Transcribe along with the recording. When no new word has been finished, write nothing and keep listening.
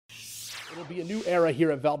It'll be a new era here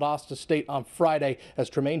at Valdosta State on Friday as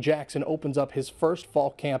Tremaine Jackson opens up his first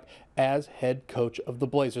fall camp as head coach of the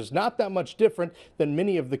Blazers. Not that much different than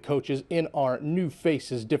many of the coaches in our New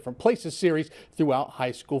Faces, Different Places series throughout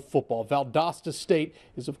high school football. Valdosta State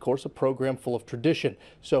is, of course, a program full of tradition.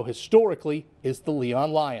 So historically is the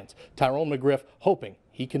Leon Lions. Tyrone McGriff hoping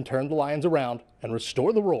he can turn the Lions around and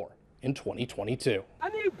restore the roar in 2022. I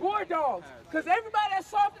need board dogs, because everybody that's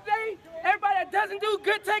soft today, everybody that doesn't do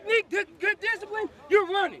good technique, good discipline, you're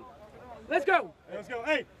running. Let's go. Let's go.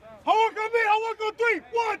 Hey, homework on me. Homework on 3.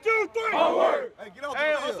 1, 2, 3. Homework. Hey, get off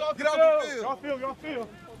the field. Get off the field. Y'all feel.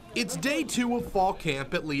 It's day 2 of fall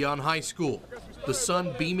camp at Leon High School. The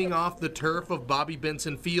sun beaming off the turf of Bobby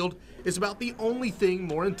Benson Field is about the only thing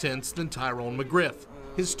more intense than Tyrone McGriff.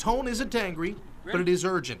 His tone isn't angry, but it is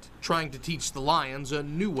urgent, trying to teach the Lions a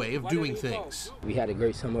new way of doing things. We had a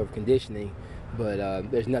great summer of conditioning, but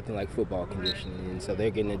there's nothing like football conditioning, and so they're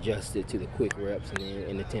getting adjusted to the quick reps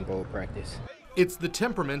and the tempo of practice. It's the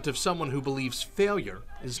temperament of someone who believes failure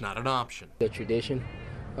is not an option. The tradition,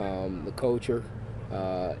 the culture,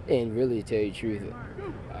 and really, to tell you the truth,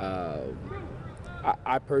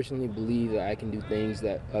 I personally believe that I can do things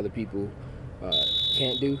that other people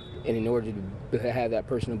can't do, and in order to have that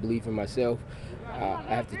personal belief in myself,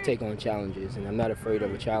 I have to take on challenges, and I'm not afraid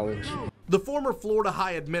of a challenge. The former Florida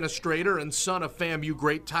High administrator and son of FAMU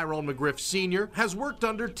great Tyrone McGriff Sr. has worked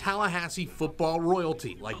under Tallahassee football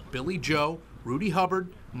royalty like Billy Joe, Rudy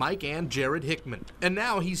Hubbard, Mike and Jared Hickman. And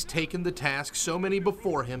now he's taken the task so many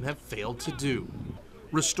before him have failed to do.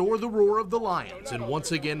 Restore the roar of the Lions and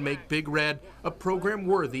once again make Big Red a program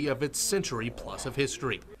worthy of its century-plus of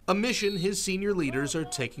history. A mission his senior leaders are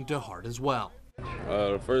taking to heart as well.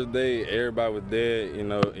 The first day, everybody was dead. You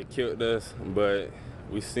know, it killed us, but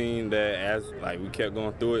we seen that as we kept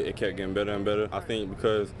going through it, it kept getting better and better. I think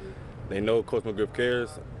because they know Coach McGriff cares,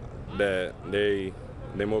 that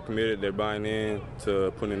they're more committed, they're buying in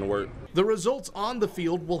to putting in the work. The results on the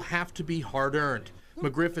field will have to be hard-earned.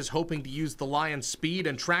 McGriff is hoping to use the Lions' speed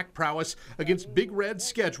and track prowess against Big Red's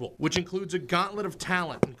schedule, which includes a gauntlet of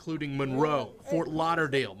talent, including Monroe, Fort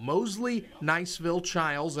Lauderdale, Mosley, Niceville,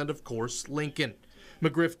 Childs, and of course, Lincoln.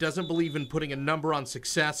 McGriff doesn't believe in putting a number on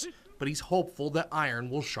success, but he's hopeful that iron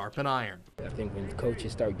will sharpen iron. I think when the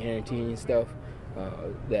coaches start guaranteeing stuff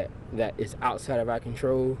that is outside of our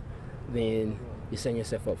control, then you're setting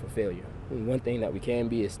yourself up for failure. One thing that we can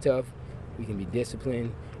be is tough. We can be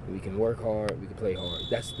disciplined. We can work hard. We can play hard.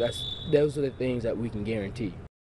 Those are the things that we can guarantee.